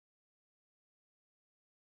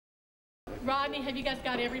Rodney, have you guys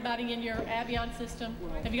got everybody in your Avion system?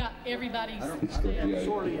 Have you got everybody's? We'll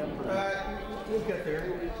get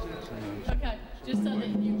there. Okay, just so that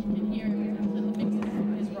you can hear that the mix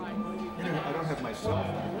is right. I don't have my cell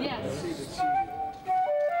phone. Yes.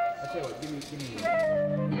 I tell you what, give me.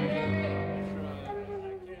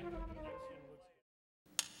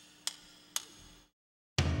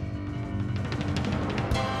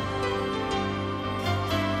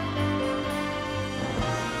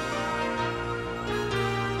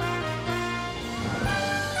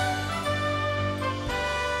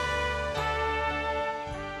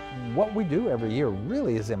 What we do every year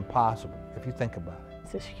really is impossible if you think about it.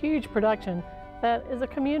 It's this huge production that is a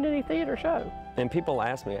community theater show. And people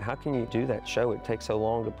ask me, how can you do that show? It takes so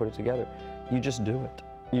long to put it together. You just do it.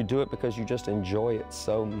 You do it because you just enjoy it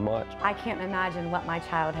so much. I can't imagine what my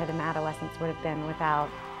childhood and adolescence would have been without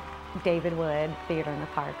David Wood, Theater in the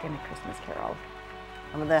Park, and A Christmas Carol.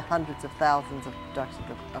 I mean, there are hundreds of thousands of productions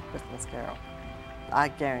of Christmas Carol. I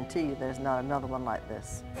guarantee you there's not another one like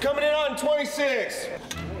this. Coming in on 26.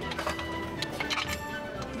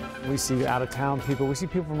 We see out-of-town people, we see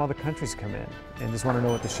people from other countries come in and just want to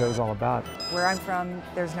know what the show's all about. Where I'm from,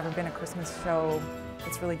 there's never been a Christmas show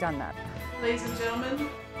that's really done that. Ladies and gentlemen,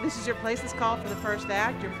 this is your place is called for the first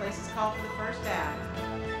act. Your place is called for the first act.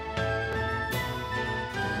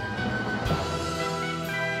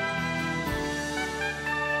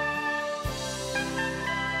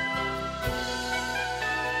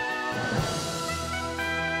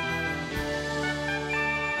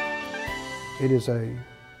 It is a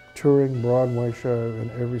touring Broadway show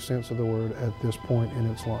in every sense of the word at this point in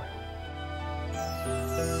its life.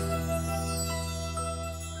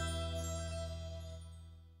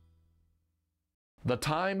 The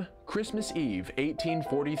time, Christmas Eve,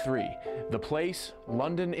 1843. The place,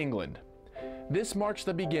 London, England. This marks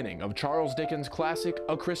the beginning of Charles Dickens' classic,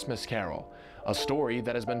 A Christmas Carol, a story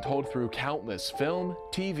that has been told through countless film,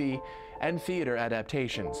 TV, and theater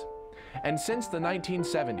adaptations. And since the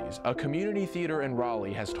 1970s, a community theater in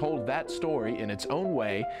Raleigh has told that story in its own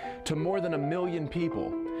way to more than 1 million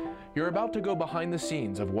people. You're about to go behind the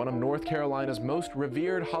scenes of one of North Carolina's most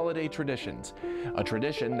revered holiday traditions, a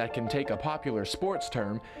tradition that can take a popular sports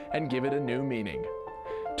term and give it a new meaning.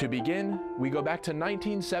 To begin, we go back to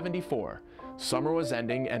 1974. Summer was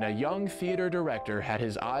ending and a young theater director had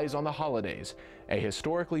his eyes on the holidays, a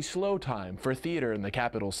historically slow time for theater in the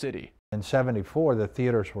capital city. In '74, the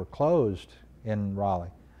theaters were closed in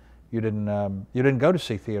Raleigh. You didn't go to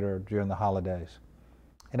see theater during the holidays.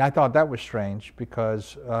 And I thought that was strange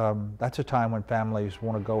because that's a time when families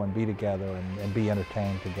want to go and be together and be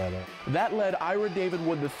entertained together. That led Ira David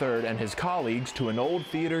Wood III and his colleagues to an old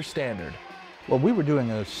theater standard. Well, we were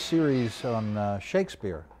doing a series on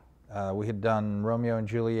Shakespeare. We had done Romeo and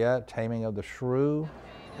Juliet, Taming of the Shrew,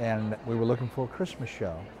 and we were looking for a Christmas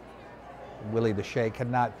show. Willie the Shake had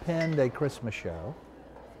not penned a Christmas show,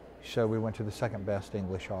 so we went to the second best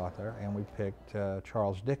English author and we picked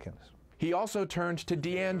Charles Dickens. He also turned to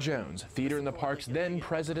Deanne Jones, Theater in the Park's then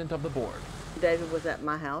president of the board. David was at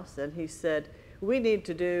my house and he said, we need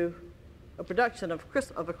to do a production of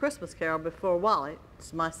A Christmas Carol before Wally,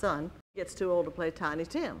 it's my son, gets too old to play Tiny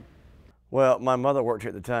Tim. Well, my mother worked here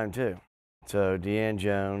at the time too. So Deanne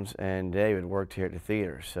Jones and David worked here at the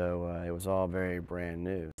theater, so it was all very brand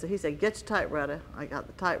new. So he said, get your typewriter. I got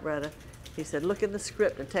the typewriter. He said, look in the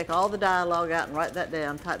script and take all the dialogue out and write that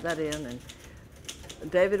down, type that in. And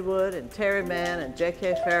David Wood and Terry Mann and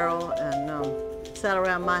J.K. Farrell and sat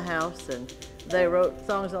around my house and they wrote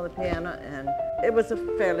songs on the piano, and it was a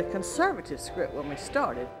fairly conservative script when we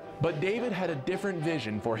started. But David had a different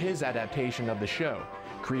vision for his adaptation of the show,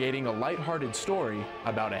 creating a lighthearted story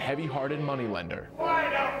about a heavy-hearted moneylender. Why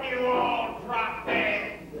don't you all drop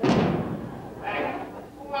dead?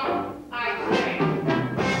 I say.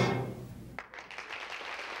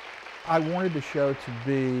 I wanted the show to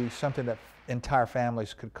be something that entire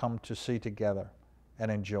families could come to see together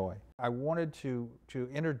and enjoy. I wanted to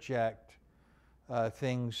interject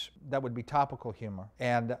things that would be topical humor,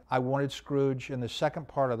 and I wanted Scrooge in the second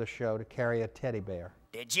part of the show to carry a teddy bear.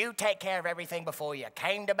 Did you take care of everything before you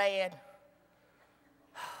came to bed?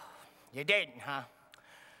 You didn't, huh?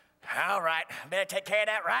 All right, better take care of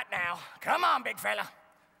that right now. Come on, big fella.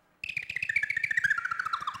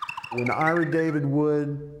 When Ira David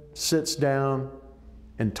Wood sits down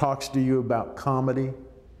and talks to you about comedy,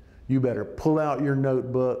 you better pull out your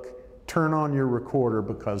notebook, turn on your recorder,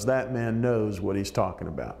 because that man knows what he's talking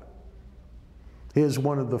about. He is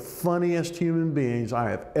one of the funniest human beings I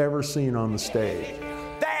have ever seen on the stage.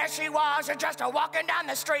 There she was, just walking down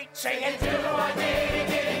the street singing.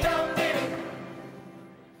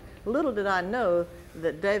 Little did I know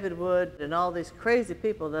that David Wood and all these crazy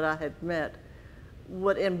people that I had met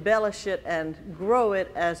would embellish it and grow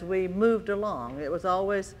it as we moved along. It was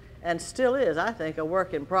always, and still is, I think, a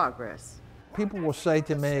work in progress. People will say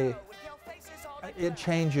to me, it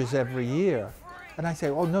changes every year. And I say,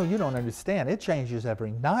 oh no, you don't understand. It changes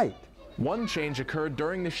every night. One change occurred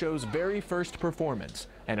during the show's very first performance,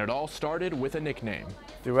 and it all started with a nickname.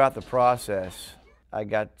 Throughout the process, I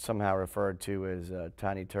got somehow referred to as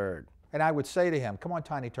Tiny Turd. And I would say to him, come on,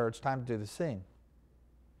 Tiny Turd, it's time to do the scene.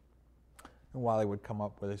 And Wally would come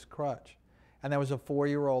up with his crutch. And there was a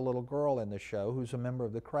 4-year-old little girl in the show who's a member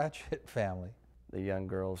of the Cratchit family. The young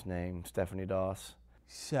girl's name, Stephanie Doss.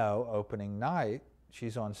 So, opening night,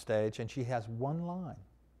 she's on stage and she has one line.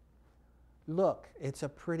 Look, it's a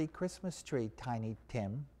pretty Christmas tree, Tiny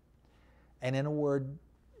Tim. And in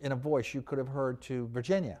a voice you could have heard to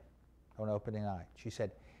Virginia on opening night. She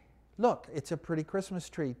said, look, it's a pretty Christmas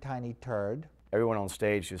tree, Tiny Turd. Everyone on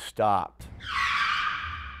stage just stopped,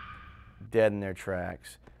 dead in their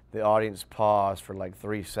tracks. The audience paused for like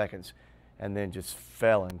 3 seconds and then just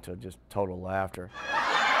fell into just total laughter.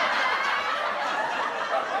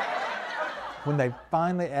 When they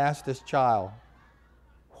finally asked this child,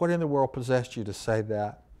 what in the world possessed you to say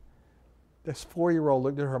that? This 4-year-old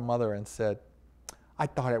looked at her mother and said, I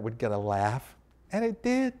thought it would get a laugh, and it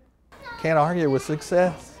did. Can't argue with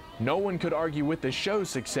success. No one could argue with the show's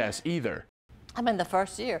success either. I mean, the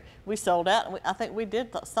first year, we sold out, and I think we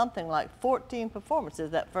did something like 14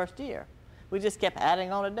 performances that first year. We just kept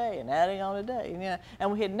adding on a day and adding on a day. You know?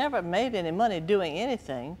 And we had never made any money doing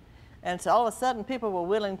anything. And so all of a sudden, people were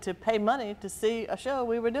willing to pay money to see a show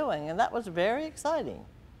we were doing, and that was very exciting.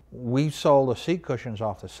 We sold the seat cushions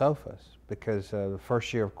off the sofas because the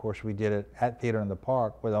first year, of course, we did it at Theater in the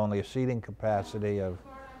Park with only a seating capacity of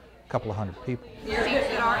a couple of hundred people. Seats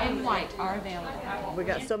that are in white are available. We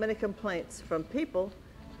got so many complaints from people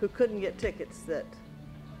who couldn't get tickets that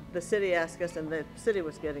the city asked us, and the city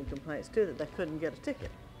was getting complaints too, that they couldn't get a ticket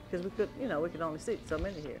because we could only seat so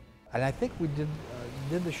many here. And I think we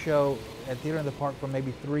did the show at Theater in the Park for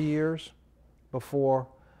maybe 3 years before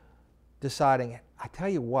deciding, I tell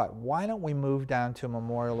you what, why don't we move down to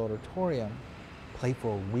Memorial Auditorium, play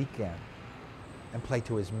for a weekend, and play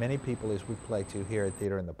to as many people as we play to here at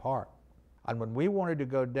Theater in the Park. And when we wanted to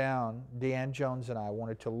go down, Deanne Jones and I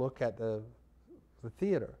wanted to look at the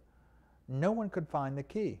theater, no one could find the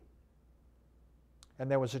key. And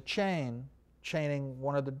there was a chaining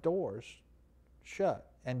one of the doors shut.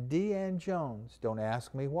 And Deanne Jones, don't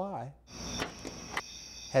ask me why,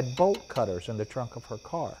 had bolt cutters in the trunk of her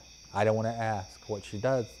car. I don't want to ask what she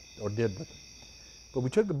does or did with them. But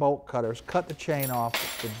we took the bolt cutters, cut the chain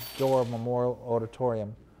off the door of Memorial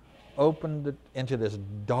Auditorium, opened it into this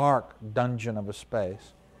dark dungeon of a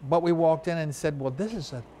space. But we walked in and said, well, this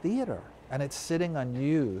is a theater, and it's sitting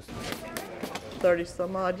unused.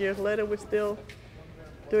 30-some odd years later, we're still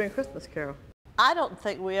doing Christmas Carol. I don't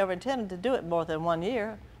think we ever intended to do it more than 1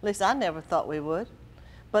 year. At least I never thought we would.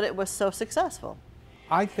 But it was so successful.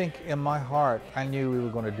 I think in my heart, I knew we were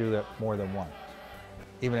going to do that more than once,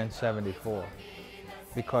 even in '74.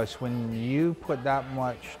 Because when you put that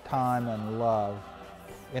much time and love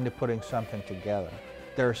into putting something together,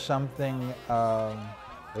 there's something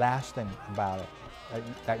lasting about it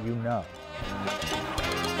that you know.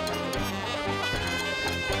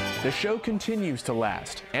 The show continues to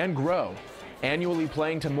last and grow, annually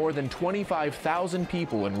playing to more than 25,000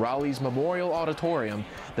 people in Raleigh's Memorial Auditorium,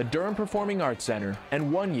 the Durham Performing Arts Center,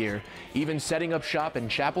 and 1 year even setting up shop in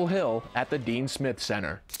Chapel Hill at the Dean Smith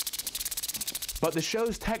Center. But the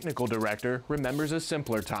show's technical director remembers a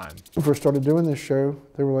simpler time. When we first started doing this show,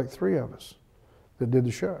 there were like 3 of us that did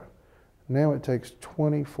the show. Now it takes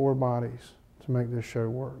 24 bodies to make this show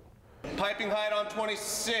work. Piping height on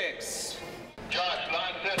 26. Josh,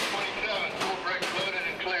 line set 27, full brakes loaded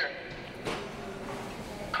and clear.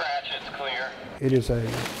 Cratchit's clear. It is a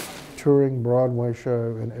touring Broadway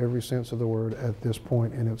show in every sense of the word at this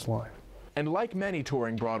point in its life. And like many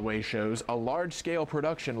touring Broadway shows, a large-scale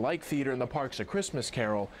production like Theater in the Park's A Christmas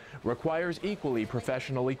Carol requires equally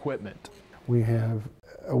professional equipment. We have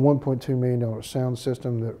a $1.2 million sound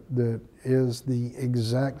system that is the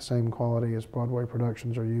exact same quality as Broadway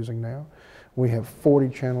productions are using now. We have 40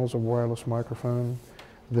 channels of wireless microphone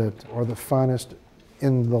that are the finest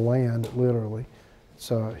in the land, literally.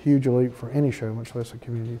 It's a huge leap for any show, much less a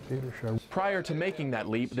community theater show. Prior to making that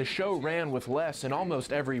leap, the show ran with less in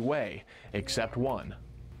almost every way, except one.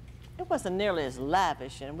 It wasn't nearly as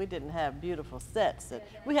lavish, and we didn't have beautiful sets.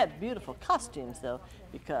 We had beautiful costumes, though,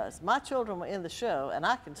 because my children were in the show, and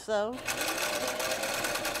I can sew,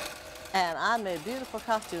 and I made beautiful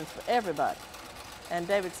costumes for everybody. And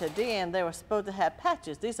David said, Deanne, they were supposed to have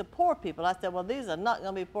patches. These are poor people. I said, well, these are not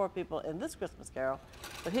going to be poor people in this Christmas Carol.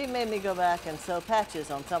 But he made me go back and sew patches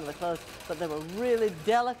on some of the clothes, but they were really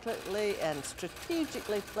delicately and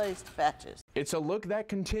strategically placed patches. It's a look that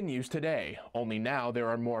continues today, only now there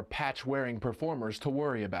are more patch-wearing performers to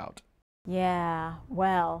worry about. Yeah,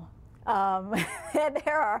 well,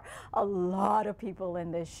 there are a lot of people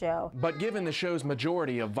in this show. But given the show's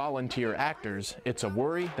majority of volunteer actors, it's a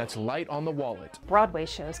worry that's light on the wallet. Broadway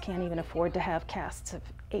shows can't even afford to have casts of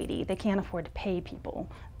 80. They can't afford to pay people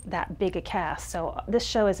that big a cast. So this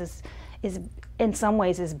show is in some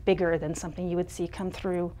ways is bigger than something you would see come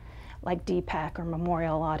through like DPAC or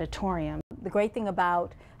Memorial Auditorium. The great thing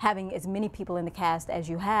about having as many people in the cast as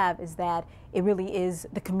you have is that it really is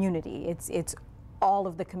the community. It's all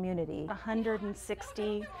of the community.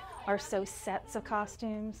 160 or so sets of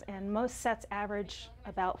costumes, and most sets average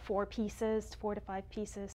about 4 to 5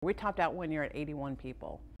 pieces. We topped out one year at 81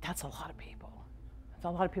 people. That's a lot of people. That's a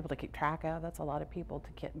lot of people to keep track of. That's a lot of people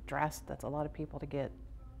to get dressed. That's a lot of people to get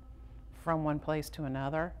from one place to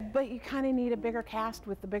another. But you kind of need a bigger cast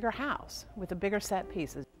with the bigger house, with the bigger set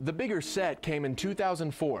pieces. The bigger set came in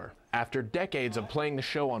 2004. After decades of playing the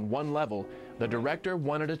show on one level, the director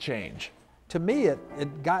wanted a change. To me,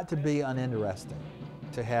 it got to be uninteresting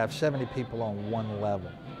to have 70 people on one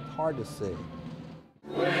level. It's hard to see.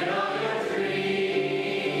 When all your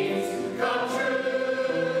dreams come true.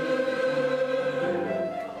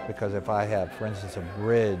 Because if I have, for instance, a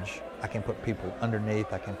bridge, I can put people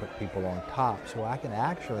underneath, I can put people on top, so I can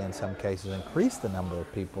actually, in some cases, increase the number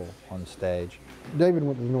of people on stage. David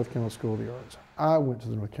went to the North Carolina School of the Arts. I went to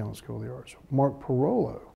the North Carolina School of the Arts. Mark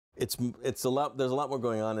Parolo. There's a lot more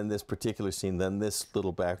going on in this particular scene than this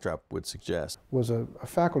little backdrop would suggest. Was a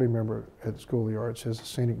faculty member at the School of the Arts as a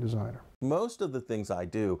scenic designer. Most of the things I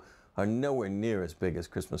do are nowhere near as big as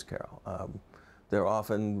Christmas Carol. They're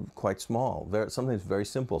often quite small. They're sometimes very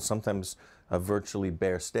simple, sometimes a virtually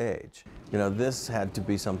bare stage. You know, this had to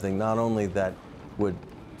be something not only that would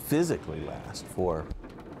physically last for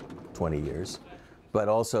 20 years, but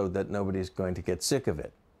also that nobody's going to get sick of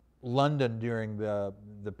it. London during the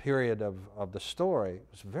period of the story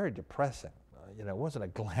was very depressing. You know, it wasn't a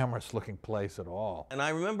glamorous looking place at all. And I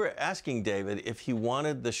remember asking David if he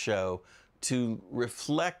wanted the show to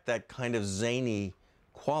reflect that kind of zany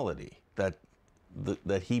quality that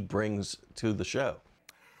he brings to the show.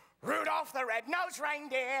 Rudolph the red-nosed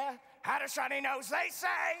reindeer had a shiny nose, they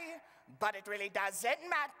say, but it really doesn't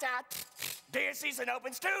matter. Deer season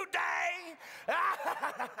opens today.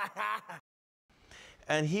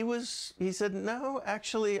 And he said, no,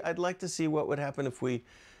 actually, I'd like to see what would happen if we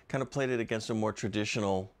kind of played it against a more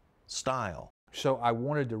traditional style. So I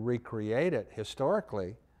wanted to recreate it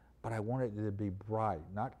historically, but I wanted it to be bright,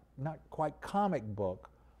 not quite comic book,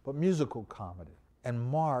 but musical comedy. And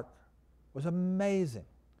Mark was amazing,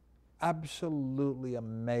 absolutely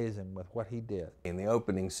amazing with what he did. In the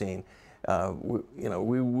opening scene,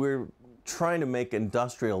 we were trying to make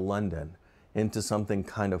industrial London into something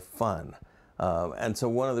kind of fun. And so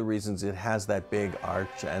one of the reasons it has that big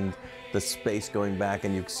arch and the space going back,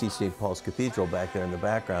 and you see St. Paul's Cathedral back there in the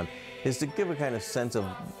background, is to give a kind of sense of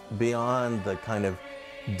beyond the kind of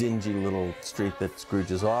dingy little street that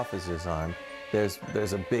Scrooge's office is on. There's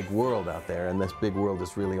a big world out there, and this big world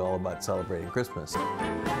is really all about celebrating Christmas.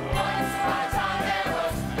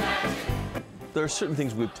 There are certain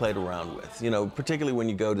things we've played around with, you know, particularly when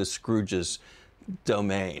you go to Scrooge's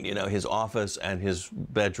domain, you know, his office and his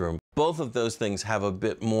bedroom. Both of those things have a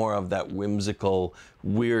bit more of that whimsical,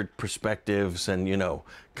 weird perspectives and, you know,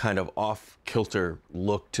 kind of off-kilter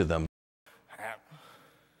look to them.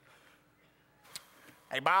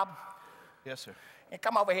 Hey, Bob? Yes, sir. You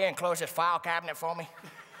come over here and close this file cabinet for me.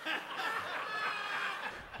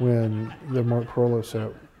 When the Mark Parolo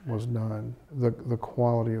set was done, the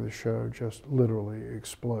quality of the show just literally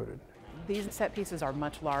exploded. These set pieces are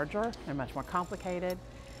much larger, they're much more complicated.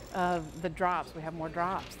 The drops, we have more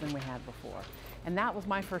drops than we had before. And that was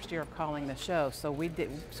my first year of calling the show. So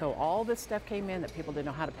all this stuff came in that people didn't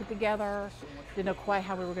know how to put together, didn't know quite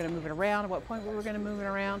how we were going to move it around, at what point we were going to move it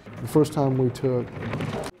around. The first time we took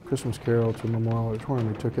Christmas Carol to Memorial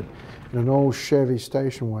Auditorium, we took it in an old Chevy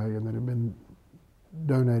station wagon that had been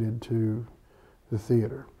donated to the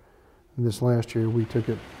theater. And this last year we took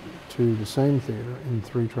it to the same theater in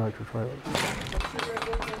 3 tractor trailers.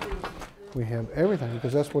 We have everything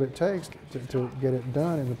because that's what it takes to get it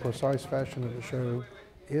done in the precise fashion that the show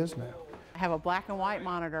is now. I have a black and white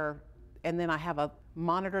monitor, and then I have a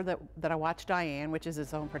monitor that I watch Diane, which is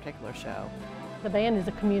its own particular show. The band is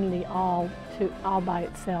a community all by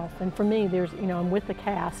itself, and for me, I'm with the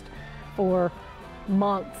cast for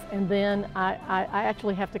months, and then I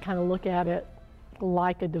actually have to kind of look at it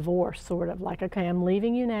like a divorce, sort of like, okay, I'm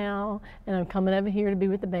leaving you now and I'm coming over here to be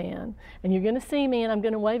with the band, and you're going to see me and I'm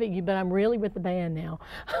going to wave at you, but I'm really with the band now.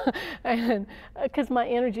 And because my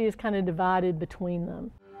energy is kind of divided between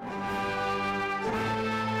them.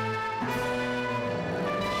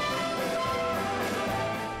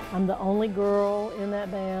 I'm the only girl in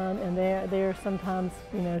that band, and they're sometimes,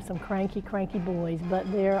 you know, some cranky boys,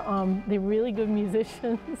 but they're really good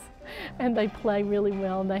musicians, and they play really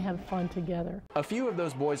well, and they have fun together. A few of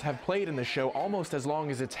those boys have played in the show almost as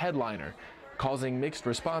long as its headliner, causing mixed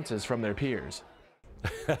responses from their peers.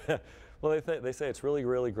 Well, they say it's really,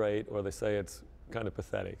 really great, or they say it's kind of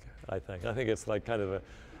pathetic, I think. I think it's like kind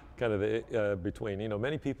of between. You know,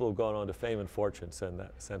 many people have gone on to fame and fortune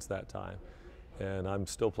since that time. And I'm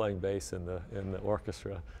still playing bass in the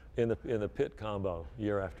orchestra, in the pit combo,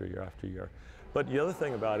 year after year after year. But the other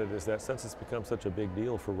thing about it is that since it's become such a big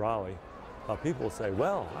deal for Raleigh, people say,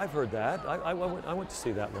 well, I've heard that. I went to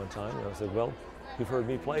see that one time. And I said, well, you've heard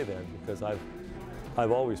me play then, because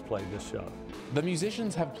I've always played this show. The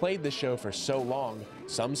musicians have played the show for so long,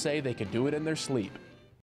 some say they could do it in their sleep.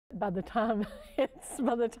 By the time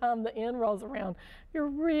the end rolls around, you're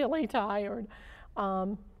really tired.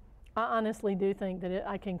 I honestly do think that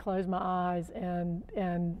I can close my eyes and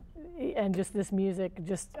just this music,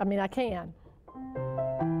 I mean, I can.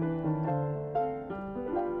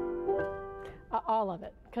 All of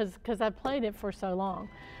it, because I've played it for so long.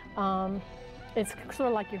 It's sort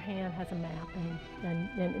of like your hand has a map and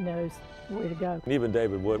it knows where to go. Even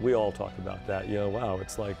David Wood, we all talk about that. You know, wow,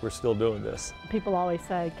 it's like we're still doing this. People always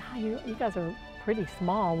say, God, you guys are pretty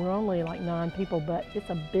small. We're only like 9 people, but it's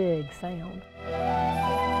a big sound.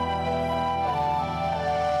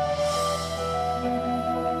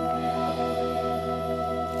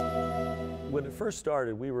 When it first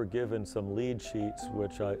started, we were given some lead sheets,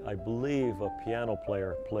 which I believe a piano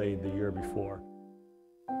player played the year before.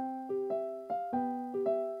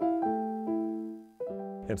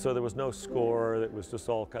 And so there was no score, it was just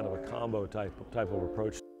all kind of a combo type of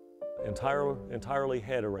approach. Entirely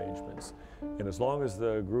head arrangements. And as long as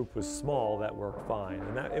the group was small, that worked fine.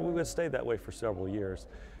 And we would stay that way for several years.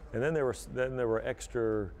 And then there were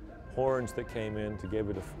extra horns that came in to give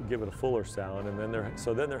it a fuller sound, and then there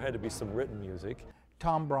had to be some written music.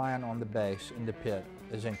 Tom Bryan on the bass in the pit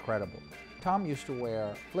is incredible. Tom used to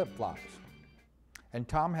wear flip-flops, and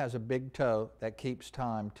Tom has a big toe that keeps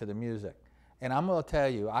time to the music. And I'm going to tell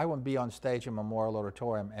you, I would be on stage in Memorial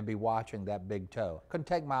Auditorium and be watching that big toe. Couldn't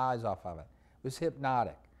take my eyes off of it. It was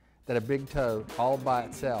hypnotic that a big toe all by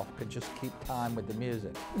itself could just keep time with the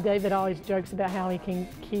music. David always jokes about how he can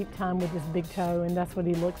keep time with his big toe, and that's what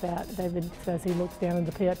he looks at. David says he looks down in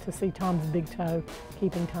the pit to see Tom's big toe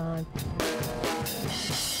keeping time.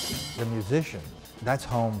 The musicians, that's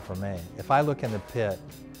home for me. If I look in the pit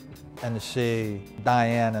and to see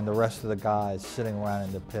Diane and the rest of the guys sitting around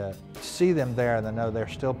in the pit, see them there and to know they're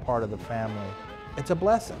still part of the family, it's a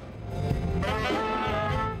blessing.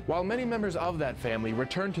 While many members of that family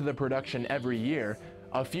return to the production every year,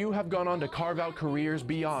 a few have gone on to carve out careers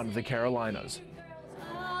beyond the Carolinas.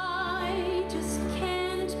 I just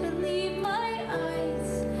can't believe my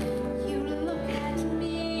eyes. You look at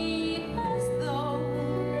me as though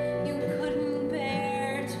you couldn't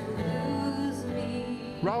bear to lose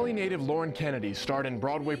me. Raleigh native Lauren Kennedy starred in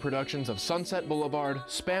Broadway productions of Sunset Boulevard,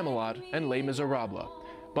 Spamalot, and Les Miserables.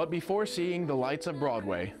 But before seeing the lights of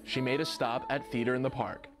Broadway, she made a stop at Theater in the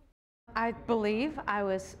Park. I believe I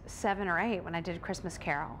was 7 or 8 when I did Christmas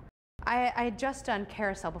Carol. I had just done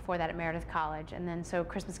Carousel before that at Meredith College, and then so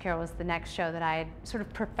Christmas Carol was the next show that I had, sort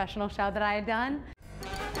of professional show that I had done.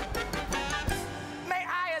 May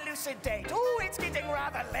I elucidate? Oh, it's getting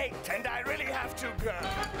rather late, and I really have to go.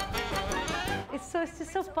 It's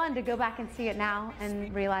just so fun to go back and see it now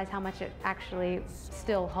and realize how much it actually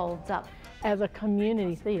still holds up. As a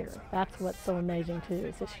community theater, that's what's so amazing too.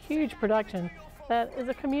 It's this huge production that is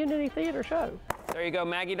a community theater show. There you go,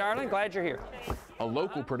 Maggie, darling. Glad you're here. A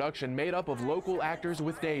local production made up of local actors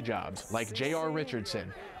with day jobs, like J.R.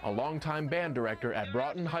 Richardson, a longtime band director at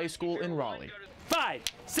Broughton High School in Raleigh. 5,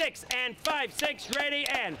 6, and 5, 6, ready,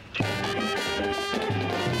 and...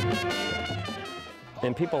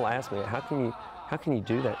 And people ask me, how can you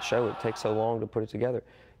do that show? It takes so long to put it together.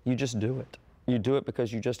 You just do it. You do it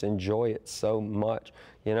because you just enjoy it so much,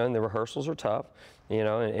 you know, and the rehearsals are tough, you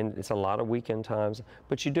know, and it's a lot of weekend times,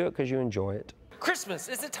 but you do it because you enjoy it. Christmas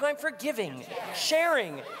is a time for giving,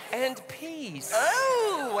 sharing, and peace.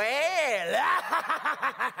 Oh, well.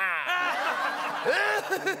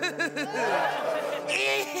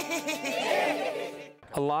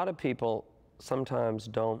 A lot of people sometimes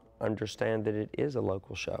don't understand that it is a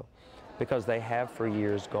local show, because they have for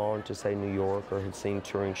years gone to, say, New York, or had seen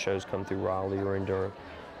touring shows come through Raleigh or in Durham,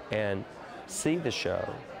 and see the show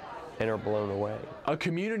and are blown away. A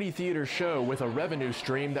community theater show with a revenue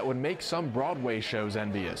stream that would make some Broadway shows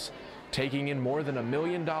envious, taking in more than $1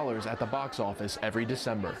 million at the box office every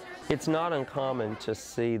December. It's not uncommon to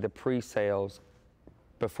see the pre-sales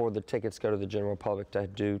before the tickets go to the general public to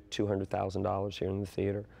do $200,000 here in the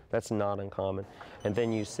theater. That's not uncommon. And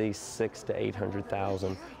then you see $600,000 to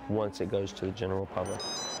 $800,000 once it goes to the general public.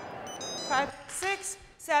 5, 6,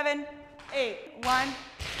 7, 8. 1,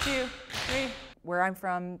 2, 3. Where I'm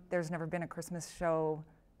from, there's never been a Christmas show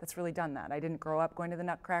that's really done that. I didn't grow up going to the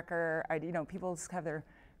Nutcracker. You know, people just have their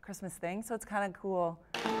Christmas thing, so it's kind of cool.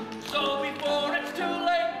 So before it's too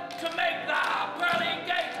late to make the pearly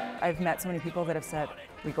gate. I've met so many people that have said,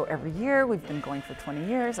 we go every year, we've been going for 20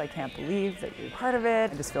 years, I can't believe that you're part of it.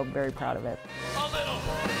 I just feel very proud of it. A little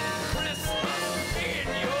Christmas in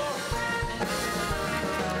your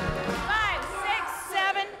 5, 6,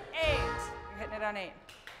 7, 8. You're hitting it on 8.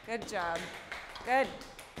 Good job. Good.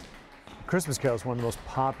 Christmas Carol is one of the most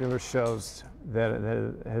popular shows that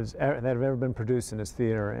have ever been produced in this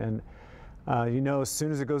theater, and you know, as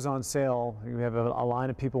soon as it goes on sale, you have a line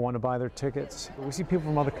of people want to buy their tickets. We see people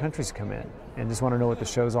from other countries come in and just want to know what the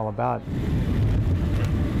show's all about.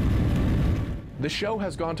 The show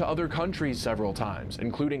has gone to other countries several times,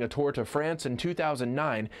 including a tour to France in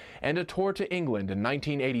 2009 and a tour to England in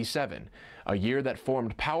 1987, a year that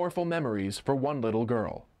formed powerful memories for one little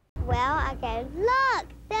girl. Well, I go, look,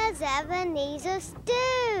 there's Ebenezer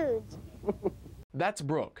Scrooge. That's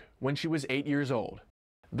Brooke, when she was 8 years old.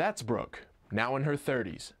 That's Brooke, now in her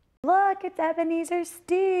 30s. Look, it's Ebenezer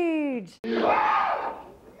Scrooge.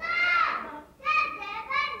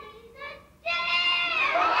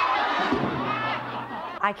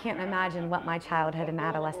 I can't imagine what my childhood and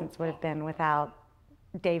adolescence would have been without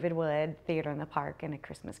David Wood, Theater in the Park, and A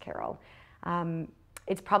Christmas Carol.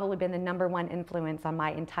 It's probably been the #1 influence on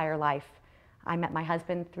my entire life. I met my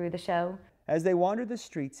husband through the show. As they wandered the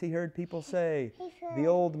streets, he heard people say, "The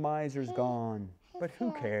old miser's gone, but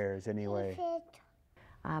who cares anyway?"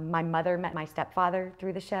 My mother met my stepfather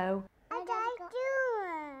through the show.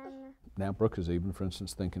 Now Brooke is even, for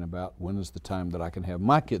instance, thinking about when is the time that I can have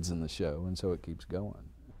my kids in the show, and so it keeps going.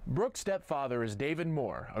 Brooke's stepfather is David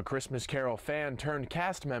Moore, a Christmas Carol fan turned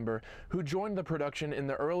cast member who joined the production in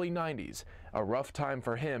the early 90s, a rough time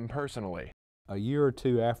for him personally. A year or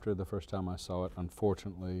two after the first time I saw it,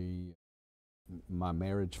 unfortunately, my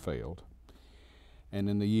marriage failed. And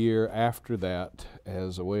in the year after that,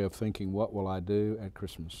 as a way of thinking, what will I do at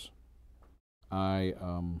Christmas? I,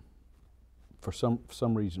 for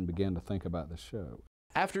some reason, began to think about the show.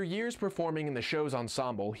 After years performing in the show's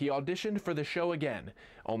ensemble, he auditioned for the show again,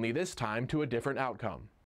 only this time to a different outcome.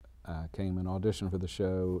 I came and auditioned for the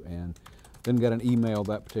show and then got an email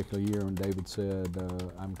that particular year, and David said,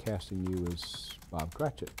 "I'm casting you as Bob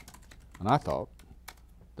Cratchit." And I thought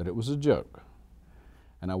that it was a joke.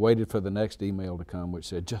 And I waited for the next email to come, which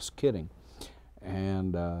said, "Just kidding."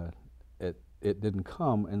 And it didn't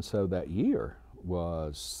come, and so that year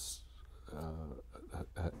was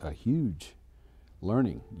a huge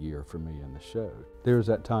learning year for me in the show. There's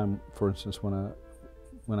that time, for instance, when I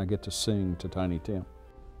get to sing to Tiny Tim.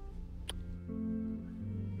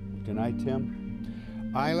 Good night,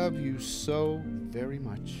 Tim. I love you so very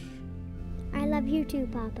much. I love you too,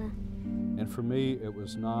 Papa. And for me, it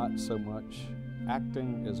was not so much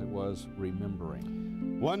acting as it was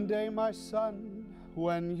remembering. One day, my son,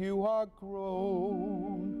 when you are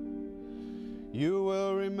grown, you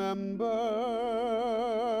will remember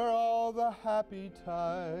all the happy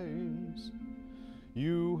times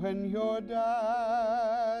you and your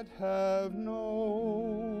dad have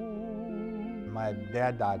known. My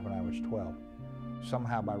dad died when I was 12.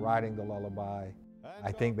 Somehow by writing the lullaby,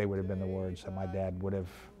 I think they would have been the words that my dad would have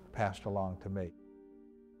passed along to me.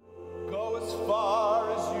 Go as far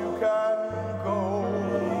as you can go.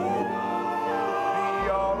 Be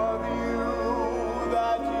all of you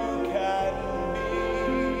that you can be.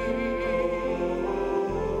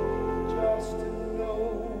 Just to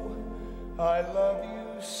know I love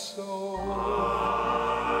you so. I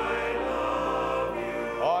love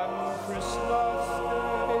you. On Christmas Day.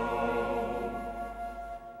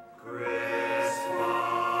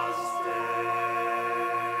 Christmas Day.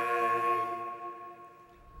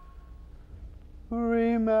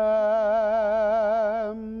 Remember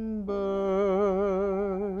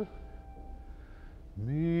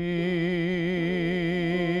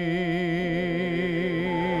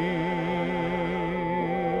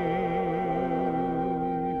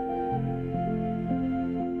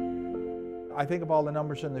I think of all the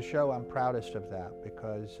numbers in the show, I'm proudest of that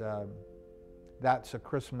because that's a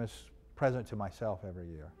Christmas present to myself every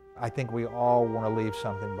year. I think we all want to leave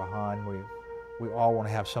something behind. We all want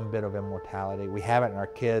to have some bit of immortality. We have it in our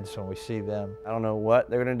kids when we see them. I don't know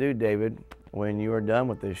what they're going to do, David, when you are done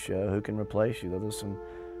with this show. Who can replace you? Those are some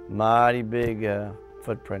mighty big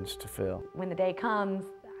footprints to fill. When the day comes,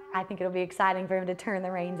 I think it'll be exciting for him to turn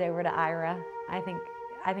the reins over to Ira. I think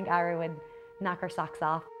Ira would knock our socks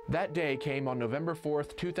off. That day came on November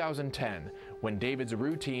 4th, 2010, when David's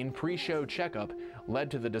routine pre-show checkup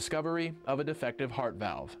led to the discovery of a defective heart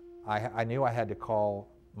valve. I knew I had to call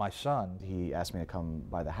my son. He asked me to come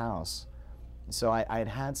by the house. So I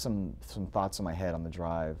had some thoughts in my head on the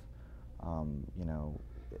drive. You know,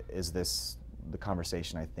 is this the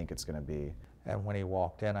conversation I think it's going to be? And when he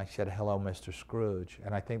walked in, I said, "Hello, Mr. Scrooge."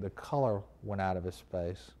 And I think the color went out of his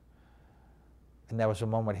face. And there was a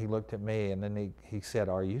moment he looked at me, and then he said,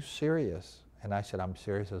 "Are you serious?" And I said, "I'm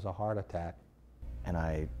serious as a heart attack." And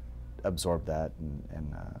I absorbed that,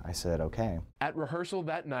 and I said, "Okay." At rehearsal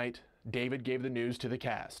that night, David gave the news to the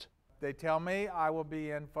cast. They tell me I will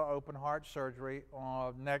be in for open heart surgery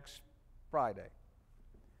on next Friday.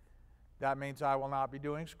 That means I will not be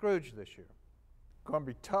doing Scrooge this year. Going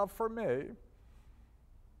to be tough for me.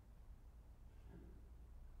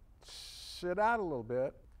 Sit out a little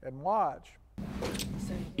bit and watch.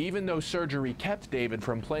 Even though surgery kept David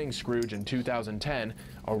from playing Scrooge in 2010,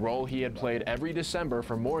 a role he had played every December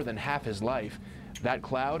for more than half his life, that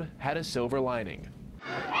cloud had a silver lining.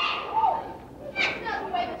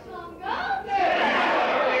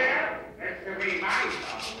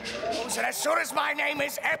 And as soon as my name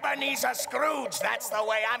is Ebenezer Scrooge, that's the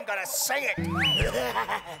way I'm gonna sing it.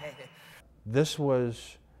 This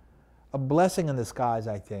was a blessing in disguise,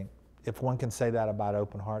 I think, if one can say that about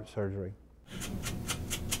open heart surgery.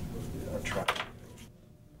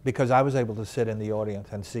 Because I was able to sit in the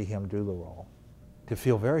audience and see him do the role. To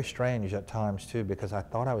feel very strange at times too, because I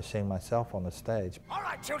thought I was seeing myself on the stage. All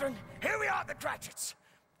right, children, here we are at the Cratchits.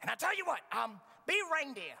 And I'll tell you what, be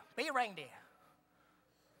reindeer, be reindeer.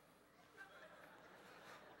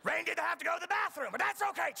 Reindeer that have to go to the bathroom, but that's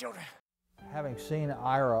okay, children. Having seen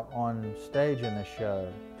Ira on stage in the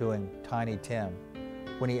show doing Tiny Tim,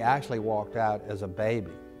 when he actually walked out as a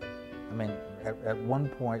baby, I mean, at one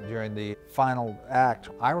point during the final act,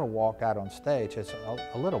 Ira walked out on stage as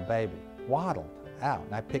a little baby, waddled out,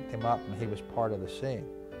 and I picked him up and he was part of the scene.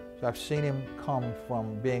 So I've seen him come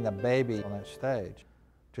from being a baby on that stage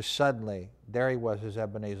to suddenly, there he was as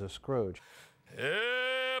Ebenezer Scrooge.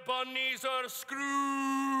 Ebenezer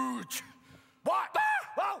Scrooge! What?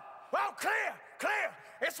 Whoa, whoa, clear, clear!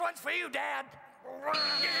 This one's for you, Dad.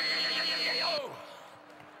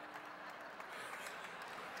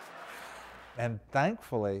 And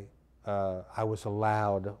thankfully, I was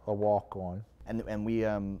allowed a walk-on. And we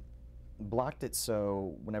blocked it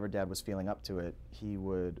so whenever Dad was feeling up to it, he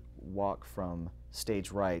would walk from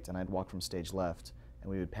stage right and I'd walk from stage left,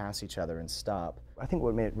 and we would pass each other and stop. I think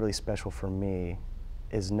what made it really special for me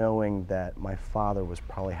is knowing that my father was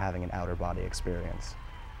probably having an outer body experience,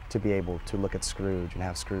 to be able to look at Scrooge and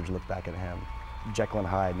have Scrooge look back at him. Jekyll and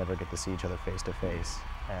Hyde never get to see each other face to face,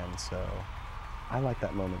 and so I like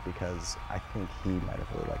that moment because I think he might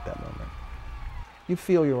have really liked that moment. You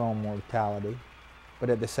feel your own mortality, but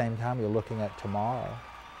at the same time you're looking at tomorrow,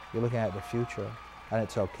 you're looking at the future, and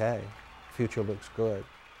it's okay. The future looks good.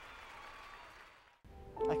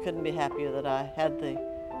 I couldn't be happier that I had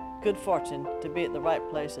the good fortune to be at the right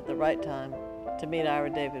place at the right time, to meet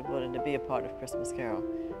Ira David Wood and to be a part of Christmas Carol,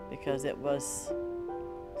 because it was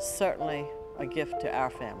certainly a gift to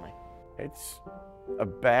our family. It's a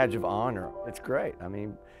badge of honor. It's great. I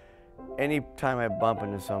mean, anytime I bump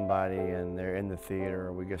into somebody and they're in the theater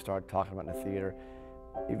or we just start talking about the theater,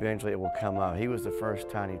 eventually it will come up. He was the first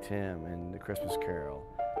Tiny Tim in the Christmas Carol.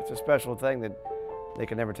 It's a special thing that they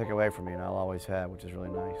can never take away from me, and I'll always have, which is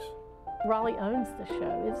really nice. Raleigh owns the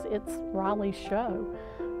show. It's Raleigh's show.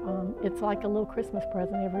 It's like a little Christmas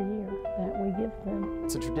present every year that we give them.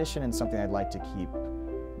 It's a tradition and something I'd like to keep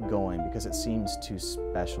going because it seems too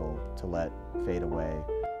special to let fade away.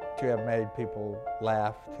 To have made people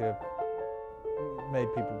laugh, to have made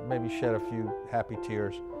people maybe shed a few happy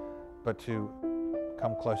tears, but to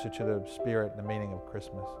come closer to the spirit and the meaning of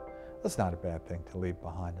Christmas, that's not a bad thing to leave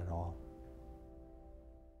behind at all.